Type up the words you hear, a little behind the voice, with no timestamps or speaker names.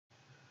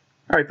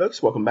All right,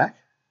 folks, welcome back.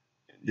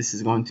 This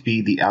is going to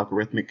be the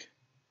algorithmic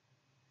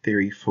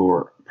theory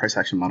for price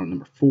action model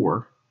number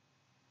 4.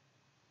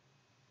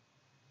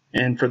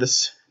 And for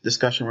this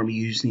discussion, we're going to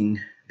be using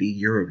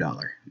the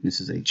Eurodollar.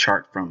 This is a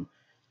chart from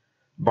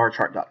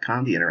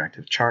barchart.com, the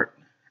interactive chart.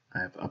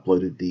 I've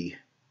uploaded the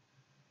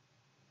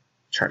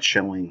chart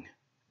showing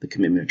the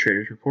commitment of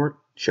traders report,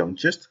 showing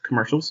just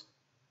commercials.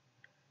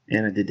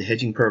 And I did the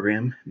hedging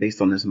program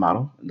based on this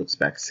model. It looks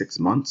back 6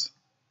 months.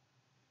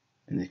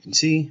 And you can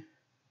see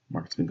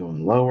market's been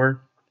going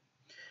lower,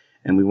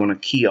 and we want to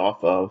key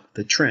off of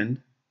the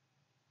trend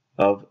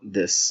of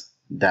this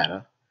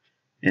data,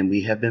 and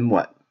we have been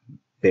what?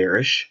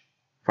 Bearish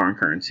foreign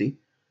currency,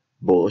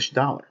 bullish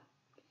dollar.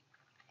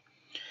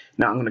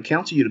 Now I'm going to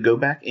counsel you to go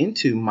back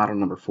into model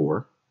number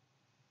 4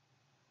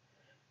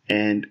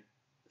 and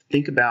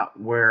think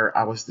about where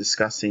I was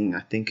discussing,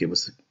 I think it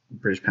was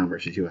British pound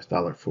versus US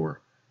dollar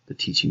for the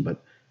teaching,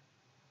 but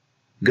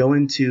go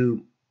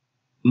into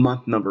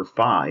month number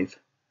 5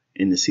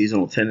 in the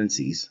seasonal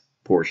tendencies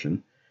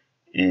portion,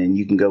 and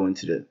you can go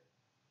into the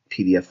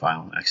PDF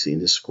file actually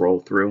and just scroll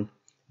through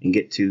and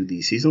get to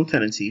the seasonal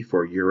tendency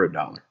for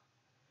Eurodollar.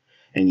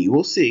 And you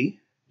will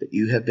see that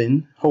you have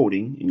been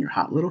holding in your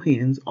hot little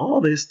hands all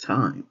this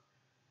time.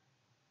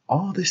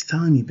 All this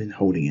time you've been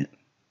holding it.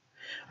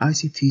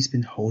 ICT's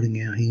been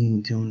holding out. He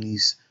ain't doing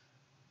these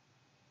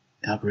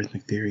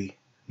algorithmic theory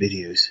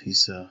videos.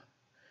 He's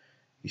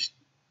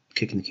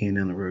kicking the can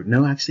down the road.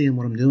 No, actually,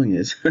 what I'm doing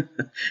is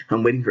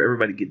I'm waiting for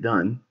everybody to get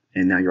done,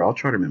 and now you're all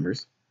charter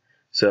members.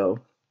 So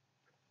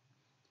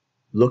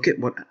look at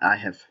what I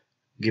have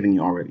given you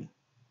already.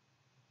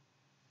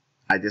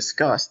 I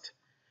discussed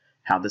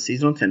how the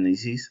seasonal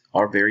tendencies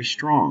are very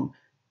strong.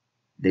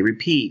 They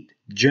repeat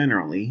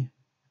generally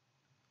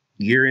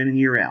year in and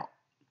year out.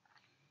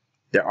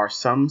 There are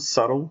some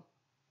subtle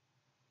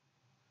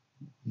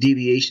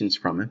deviations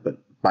from it, but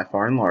by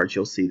far and large,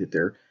 you'll see that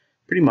they're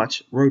pretty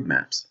much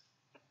roadmaps.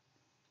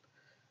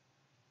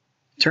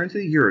 Turn to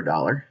the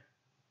Eurodollar,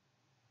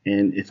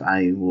 and if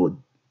I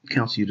will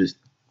counsel you to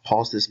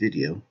pause this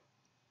video,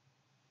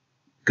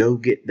 go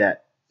get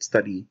that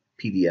study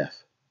PDF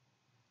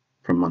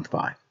from month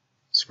 5.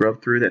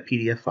 Scrub through that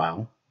PDF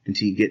file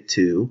until you get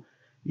to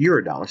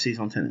Eurodollar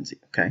seasonal tendency,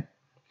 okay?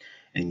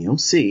 And you'll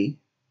see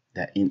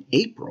that in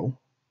April,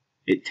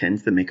 it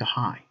tends to make a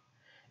high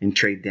and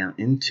trade down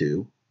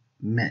into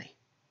May.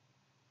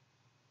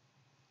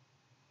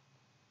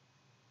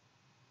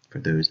 For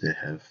those that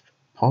have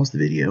paused the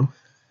video,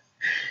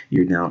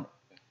 you're now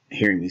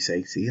hearing me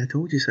say, see, I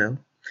told you so.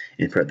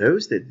 And for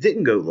those that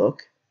didn't go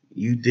look,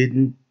 you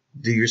didn't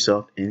do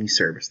yourself any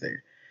service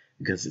there,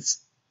 because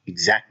it's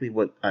exactly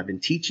what I've been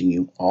teaching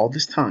you all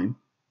this time.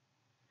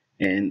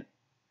 And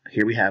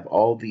here we have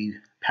all the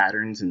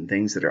patterns and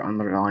things that are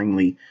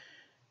underlyingly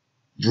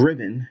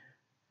driven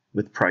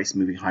with price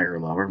moving higher or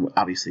lower,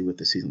 obviously with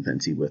the seasonal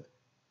tendency with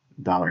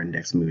dollar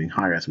index moving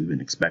higher as we've been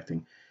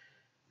expecting.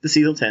 The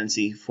seasonal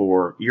tendency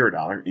for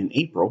Eurodollar in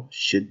April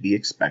should be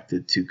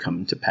expected to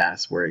come to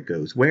pass where it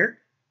goes where?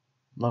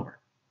 Lower.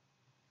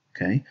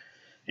 Okay?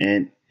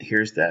 And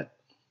here's that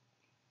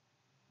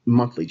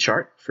monthly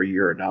chart for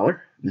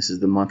Eurodollar. This is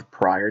the month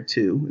prior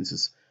to, this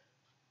is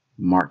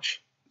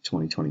March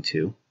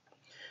 2022.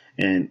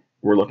 And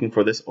we're looking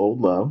for this old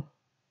low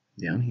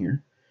down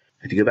here.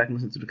 If you go back and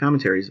listen to the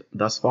commentaries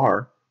thus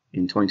far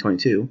in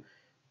 2022,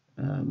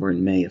 we're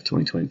in May of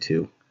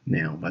 2022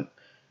 now, but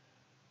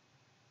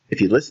if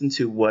you listen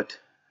to what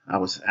I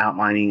was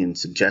outlining and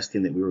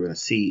suggesting that we were going to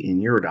see in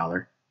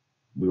Eurodollar,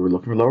 we were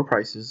looking for lower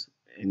prices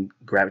and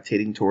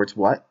gravitating towards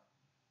what?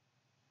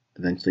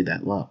 Eventually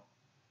that low.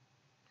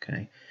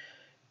 Okay.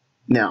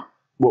 Now,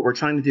 what we're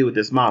trying to do with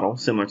this model,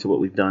 similar to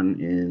what we've done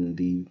in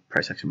the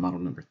price action model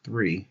number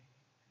 3,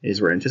 is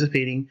we're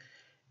anticipating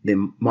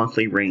the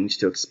monthly range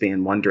to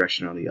expand one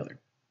direction or the other.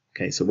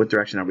 Okay, so what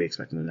direction are we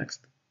expecting the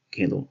next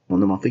candle on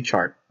the monthly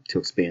chart to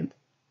expand?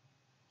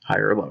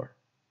 Higher or lower?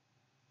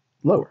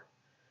 Lower.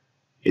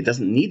 It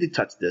doesn't need to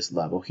touch this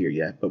level here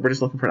yet, but we're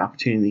just looking for an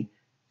opportunity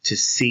to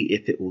see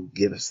if it will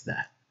give us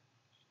that.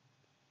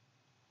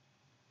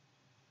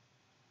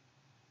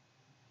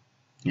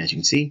 As you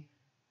can see,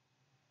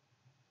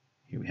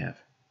 here we have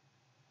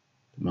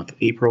the month of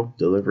April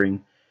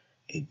delivering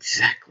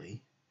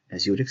exactly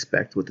as you would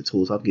expect with the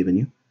tools I've given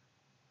you,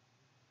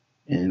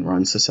 and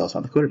runs to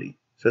sell-side liquidity.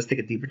 So let's take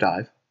a deeper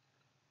dive.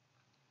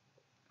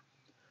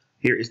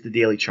 Here is the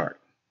daily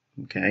chart.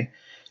 Okay.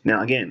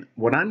 Now, again,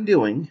 what I'm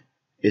doing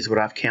is what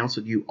I've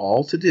counseled you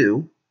all to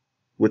do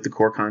with the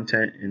core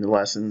content and the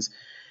lessons.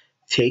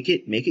 Take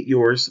it, make it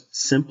yours,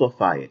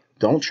 simplify it.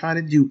 Don't try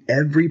to do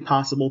every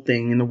possible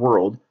thing in the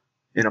world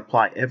and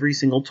apply every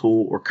single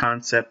tool or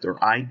concept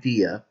or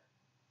idea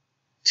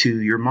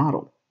to your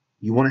model.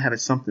 You want to have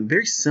it something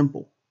very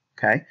simple.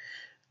 Okay.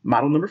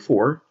 Model number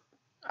 4,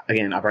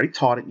 again, I've already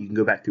taught it. You can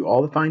go back through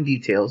all the fine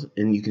details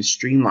and you can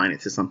streamline it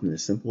to something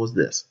as simple as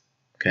this.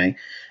 Okay,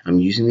 I'm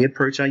using the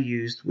approach I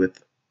used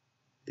with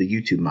the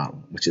YouTube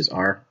model, which is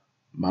our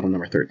model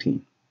number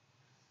 13.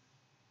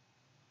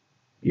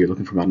 You're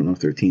looking for about number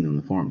 13 on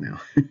the form now.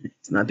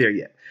 It's not there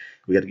yet.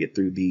 We got to get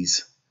through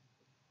these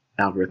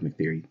algorithmic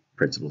theory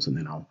principles, and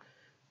then I'll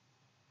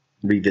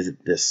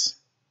revisit this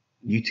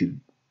YouTube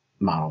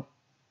model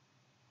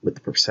with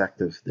the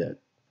perspective that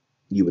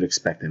you would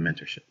expect in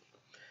mentorship.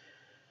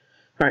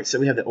 All right, so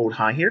we have the old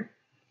high here.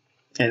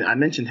 And I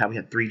mentioned how we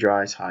had 3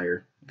 dries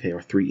higher, okay,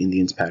 or 3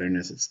 Indians pattern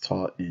as it's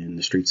taught in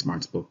the Street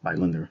Smarts book by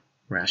Linda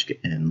Rashke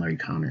and Larry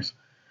Connors.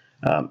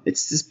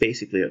 It's just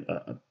basically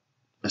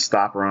a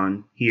stop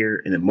run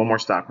here, and then one more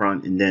stop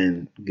run, and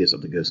then gives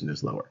up the ghost and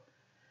goes lower.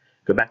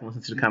 Go back and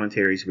listen to the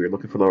commentaries. We were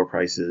looking for lower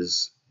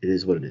prices. It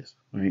is what it is.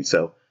 All right.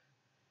 So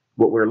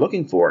what we're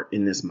looking for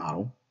in this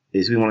model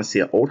is we want to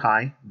see an old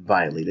high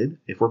violated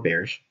if we're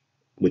bearish,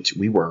 which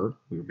we were.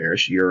 We were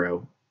bearish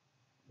euro,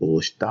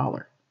 bullish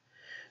dollar.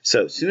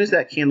 So as soon as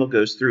that candle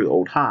goes through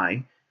old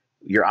high,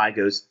 your eye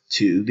goes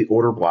to the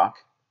order block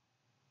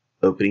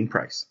opening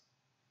price.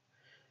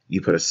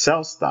 You put a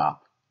sell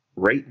stop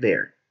right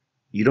there.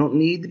 You don't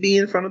need to be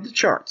in front of the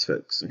charts,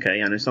 folks.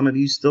 Okay, I know some of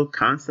you still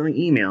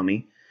constantly email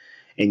me.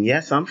 And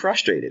yes, I'm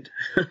frustrated,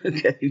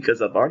 okay,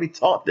 because I've already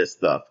taught this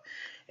stuff.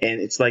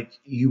 And it's like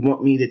you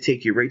want me to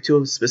take you right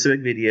to a specific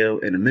video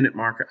and a minute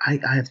marker. I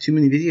have too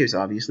many videos,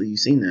 obviously. You've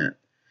seen that.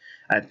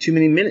 I have too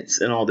many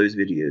minutes in all those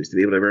videos to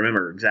be able to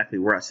remember exactly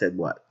where I said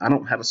what. I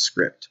don't have a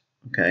script,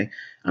 okay?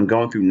 I'm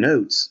going through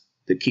notes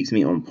that keeps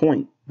me on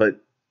point, but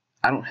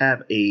I don't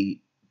have a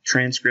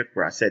transcript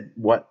where I said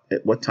what,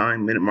 at what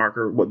time, minute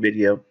marker, what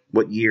video,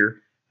 what year.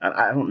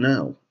 I don't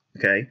know,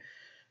 okay?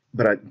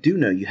 But I do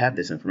know you have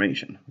this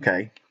information,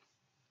 okay?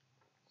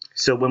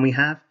 So when we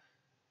have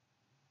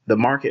the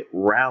market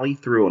rally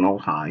through an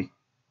old high,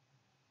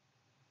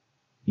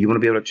 you want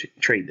to be able to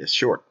trade this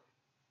short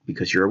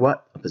because you're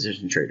what? A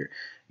position trader.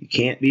 You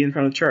can't be in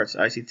front of the charts.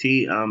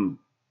 ICT, I'm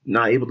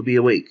not able to be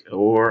awake,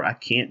 or I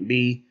can't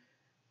be,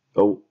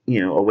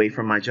 away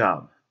from my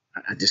job.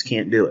 I just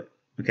can't do it,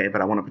 okay?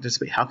 But I want to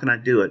participate. How can I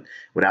do it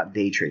without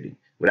day trading,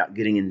 without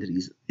getting into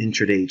these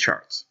intraday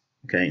charts,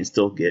 okay, and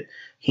still get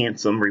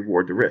handsome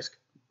reward to risk?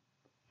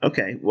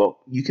 Okay, well,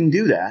 you can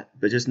do that,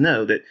 but just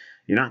know that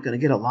you're not going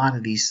to get a lot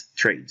of these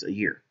trades a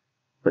year.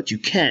 But you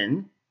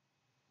can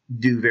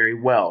do very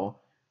well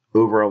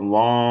over a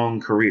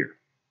long career,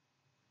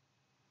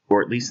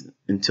 or at least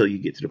until you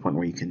get to the point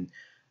where you can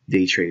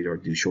day trade or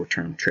do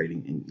short-term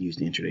trading and use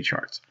the intraday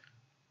charts.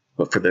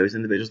 But for those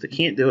individuals that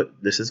can't do it,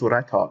 this is what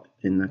I taught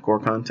in the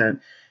core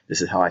content.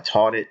 This is how I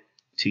taught it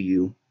to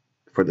you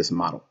for this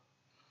model.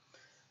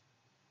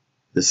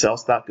 The sell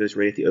stop goes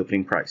right at the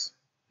opening price.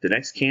 The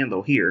next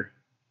candle here,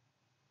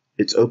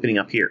 it's opening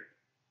up here,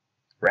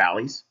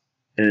 rallies,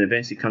 and then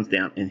eventually comes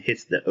down and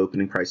hits the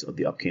opening price of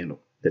the up candle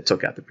that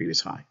took out the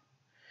previous high.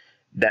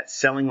 That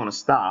selling on a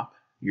stop,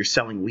 you're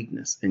selling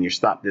weakness, and your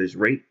stop goes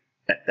right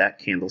at that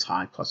candle's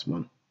high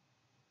 +1.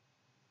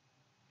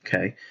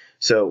 Okay,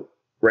 so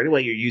right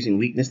away you're using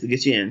weakness to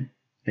get you in,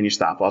 and your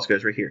stop loss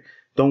goes right here.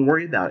 Don't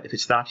worry about it. If it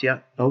stops you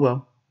out, oh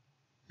well,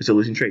 it's a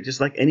losing trade. Just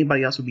like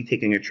anybody else would be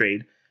taking a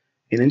trade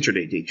in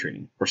intraday day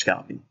trading or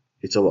scalping.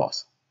 It's a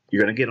loss.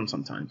 You're going to get them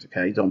sometimes,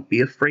 okay? Don't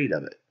be afraid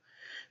of it.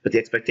 But the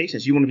expectation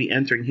is you want to be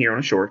entering here on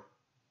a short.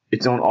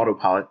 It's on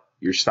autopilot.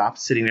 Your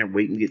stop's sitting there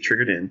waiting to get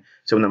triggered in.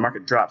 So when the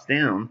market drops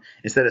down,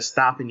 instead of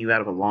stopping you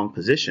out of a long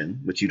position,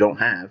 which you don't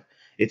have,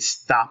 it's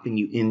stopping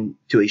you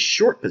into a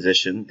short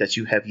position that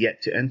you have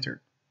yet to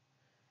enter.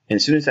 And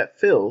as soon as that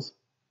fills,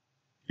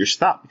 your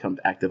stop becomes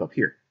active up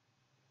here.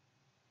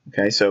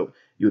 Okay, so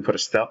you would put a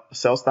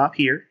sell stop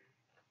here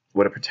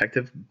with a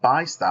protective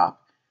buy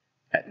stop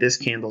at this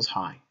candle's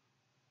high.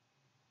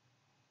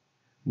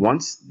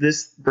 Once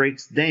this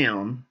breaks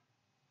down,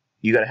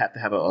 you got to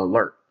have an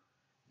alert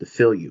to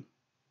fill you.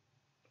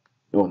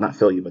 Well, not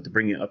fill you, but to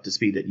bring you up to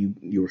speed that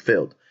you were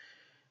filled.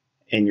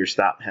 And your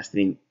stop has to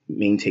be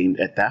maintained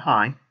at that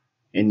high,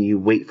 and you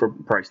wait for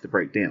price to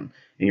break down.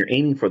 And you're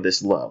aiming for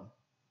this low.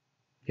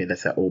 Okay,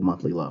 that's that old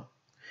monthly low.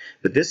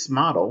 But this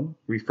model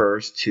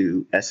refers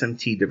to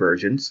SMT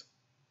divergence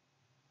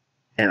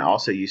and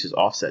also uses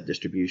offset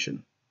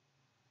distribution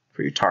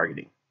for your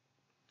targeting.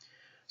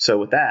 So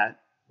with that,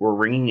 we're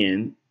ringing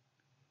in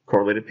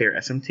correlated pair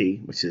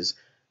SMT, which is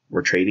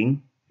we're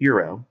trading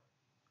euro.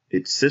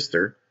 Its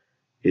sister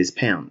is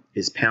pound.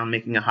 Is pound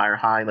making a higher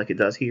high like it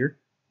does here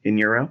in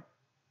euro?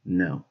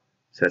 No.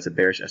 So that's a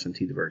bearish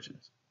SMT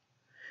divergence.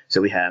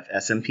 So we have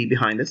SMP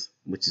behind us,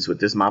 which is what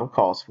this model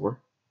calls for.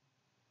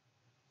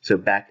 So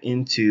back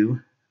into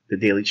the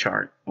daily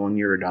chart on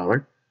euro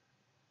dollar.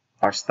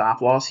 Our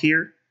stop loss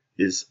here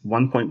is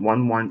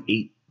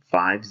 1.11850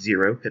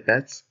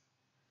 pipettes.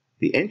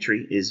 The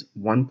entry is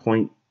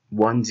 1.10865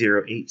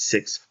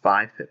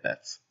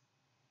 pipettes.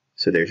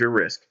 So there's your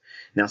risk.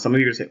 Now some of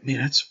you are going to say,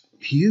 man, that's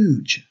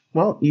huge.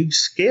 Well, you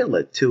scale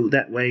it to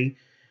that way.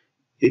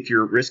 If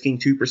you're risking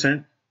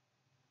 2%,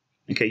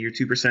 okay, your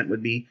 2%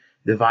 would be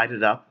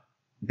divided up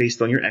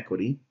based on your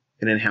equity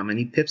and then how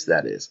many pips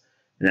that is.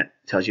 And that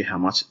tells you how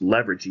much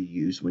leverage you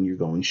use when you're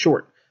going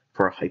short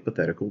for a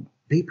hypothetical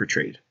paper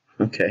trade.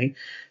 Okay,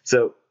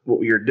 so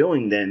what you're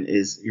doing then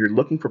is you're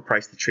looking for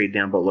price to trade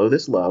down below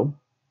this low,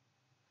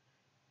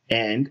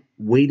 and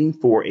waiting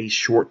for a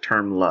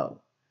short-term low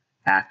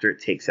after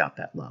it takes out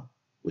that low,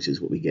 which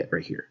is what we get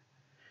right here.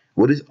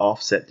 What is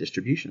offset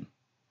distribution?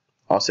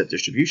 Offset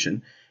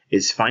distribution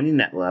is finding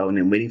that low and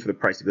then waiting for the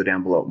price to go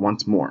down below it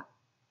once more.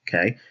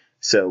 Okay,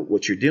 so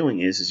what you're doing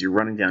is you're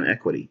running down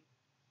equity.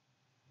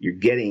 You're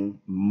getting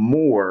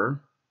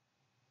more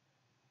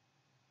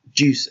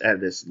juice out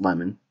of this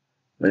lemon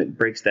when it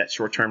breaks that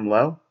short-term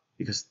low,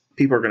 because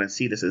people are going to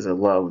see this as a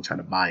low and try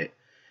to buy it,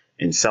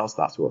 and sell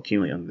stops will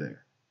accumulate under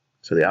there.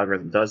 So the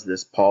algorithm does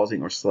this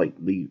pausing or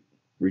slightly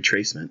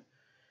retracement.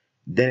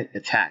 Then it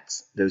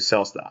attacks those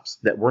sell stops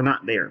that were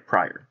not there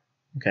prior.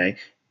 Okay,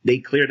 they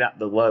cleared out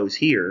the lows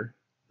here,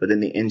 but then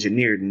they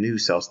engineered new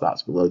sell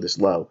stops below this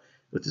low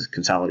with this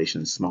consolidation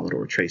and small little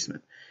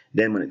retracement.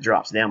 Then when it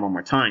drops down one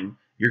more time,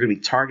 you're going to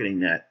be targeting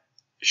that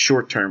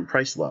short-term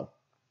price low,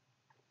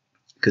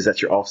 because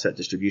that's your offset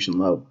distribution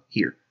low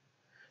here.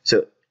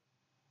 So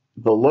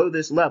below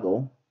this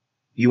level,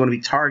 you want to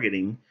be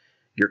targeting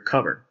your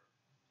cover.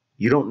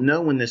 You don't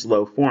know when this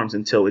low forms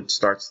until it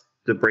starts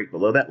to break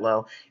below that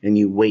low, and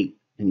you wait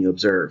and you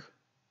observe.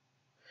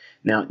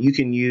 Now, you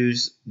can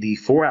use the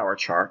 4-hour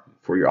chart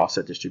for your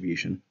offset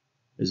distribution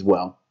as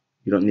well.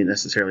 You don't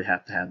necessarily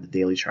have to have the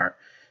daily chart,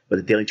 but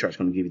the daily chart is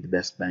going to give you the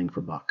best bang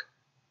for buck.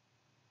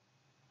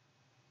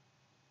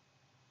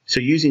 So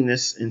using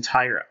this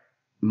entire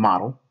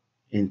model,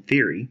 in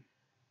theory,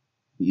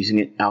 using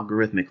it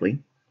algorithmically,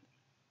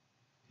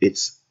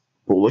 it's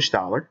bullish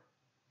dollar,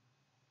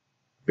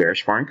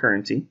 bearish foreign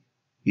currency,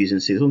 using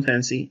seasonal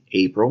tendency,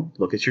 April.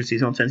 Look at your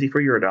seasonal tendency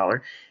for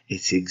Eurodollar.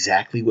 It's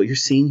exactly what you're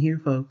seeing here,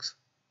 folks.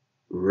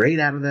 Right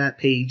out of that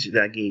page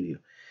that I gave you.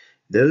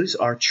 Those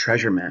are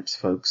treasure maps,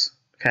 folks.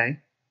 Okay?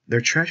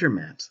 They're treasure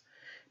maps.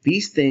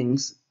 These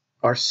things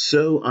are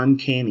so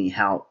uncanny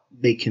how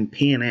they can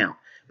pan out,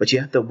 but you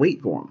have to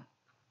wait for them.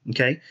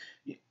 Okay?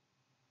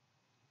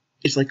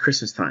 It's like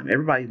Christmas time.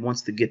 Everybody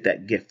wants to get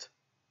that gift.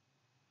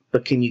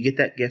 But can you get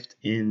that gift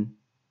in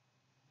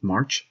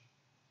March?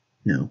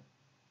 No.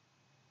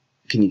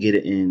 Can you get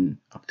it in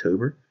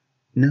October?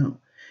 No.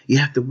 You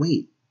have to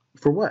wait.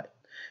 For what?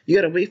 You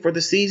got to wait for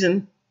the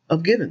season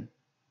of giving.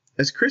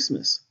 That's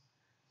Christmas.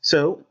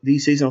 So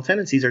these seasonal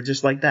tendencies are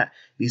just like that.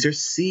 These are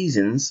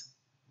seasons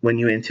when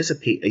you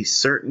anticipate a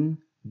certain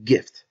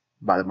gift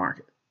by the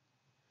market.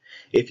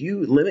 If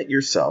you limit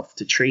yourself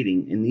to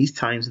trading in these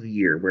times of the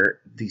year where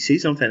the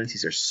seasonal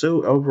tendencies are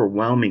so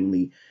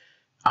overwhelmingly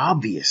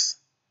obvious,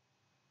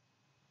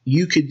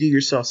 you could do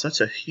yourself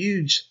such a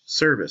huge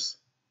service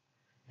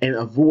and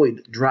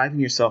avoid driving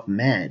yourself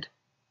mad,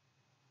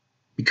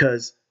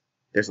 because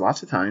there's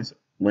lots of times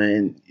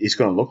when it's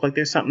going to look like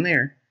there's something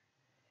there,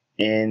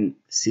 and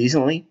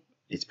seasonally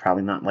it's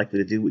probably not likely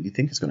to do what you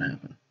think is going to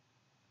happen.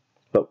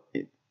 But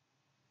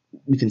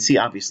we can see,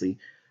 obviously,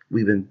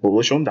 we've been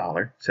bullish on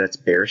dollar, so that's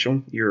bearish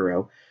on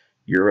euro.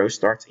 Euro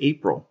starts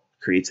April,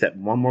 creates that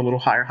one more little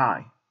higher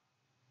high,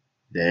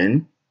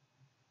 then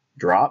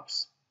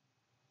drops,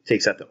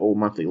 takes out the old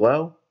monthly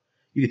low.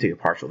 You can take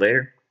a partial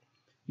there.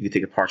 You can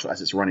take a partial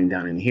as it's running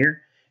down in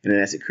here. And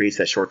then as it creates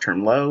that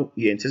short-term low,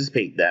 you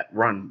anticipate that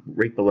run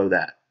right below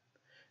that.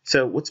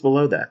 So what's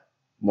below that?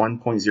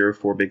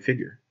 1.04 big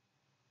figure.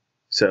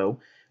 So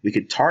we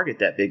could target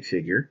that big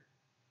figure,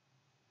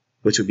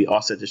 which would be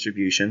offset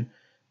distribution,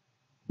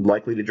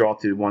 likely to draw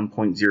to the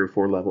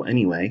 1.04 level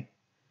anyway.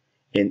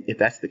 And if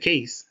that's the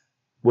case,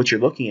 what you're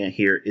looking at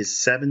here is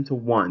 7 to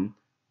 1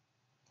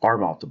 R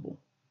multiple.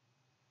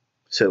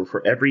 So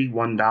for every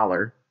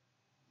 $1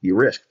 you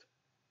risked,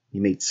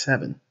 you made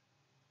 7.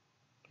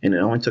 And it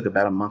only took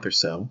about a month or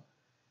so,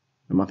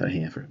 a month and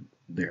a half or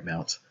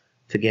thereabouts,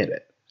 to get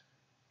it.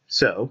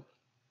 So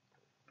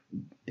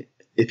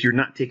if you're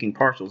not taking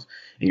partials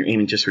and you're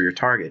aiming just for your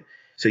target,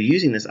 so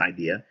using this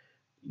idea,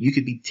 you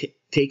could be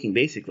taking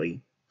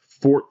basically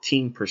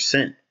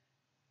 14%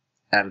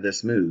 out of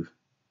this move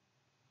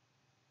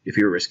if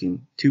you're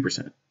risking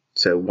 2%.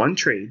 So one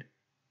trade,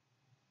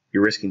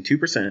 you're risking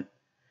 2%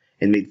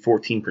 and made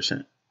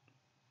 14%.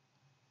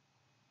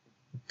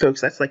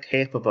 Folks, that's like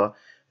half of a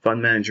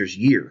fund manager's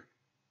year.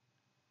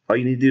 All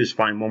you need to do is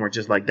find one more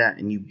just like that,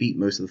 and you beat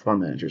most of the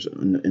fund managers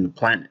in the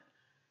planet.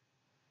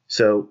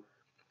 So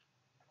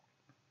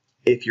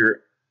if you're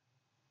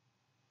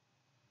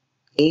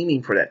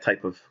aiming for that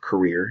type of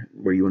career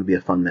where you want to be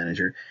a fund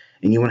manager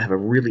and you want to have a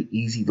really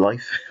easy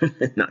life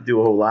and not do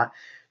a whole lot,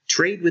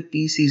 trade with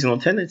these seasonal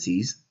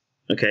tendencies,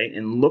 okay,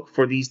 and look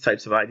for these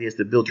types of ideas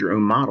to build your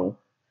own model.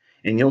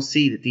 And you'll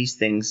see that these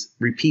things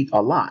repeat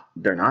a lot.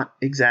 They're not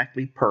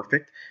exactly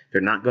perfect. They're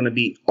not going to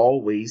be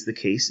always the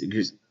case,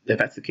 because if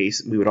that's the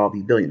case, we would all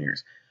be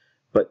billionaires.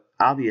 But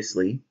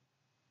obviously,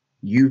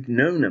 you've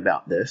known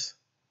about this.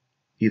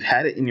 You've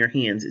had it in your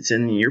hands. It's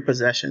in your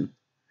possession.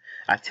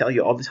 I tell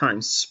you all the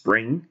time,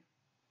 spring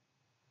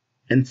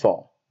and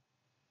fall.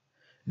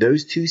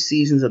 Those 2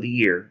 seasons of the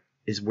year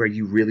is where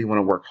you really want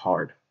to work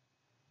hard.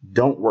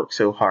 Don't work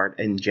so hard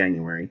in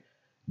January.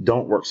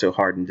 Don't work so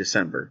hard in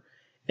December.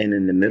 And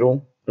in the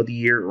middle of the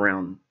year,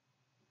 around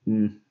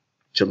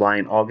July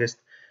and August,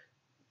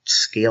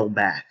 scale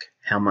back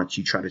how much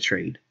you try to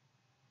trade.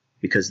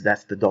 because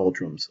that's the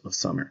doldrums of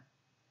summer.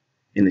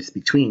 And it's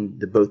between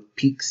the both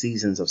peak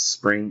seasons of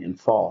spring and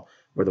fall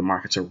where the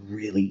markets are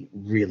really,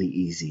 really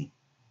easy.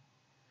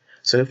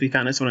 So if you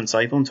found this one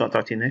insightful, until I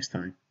talk to you next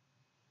time,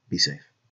 be safe.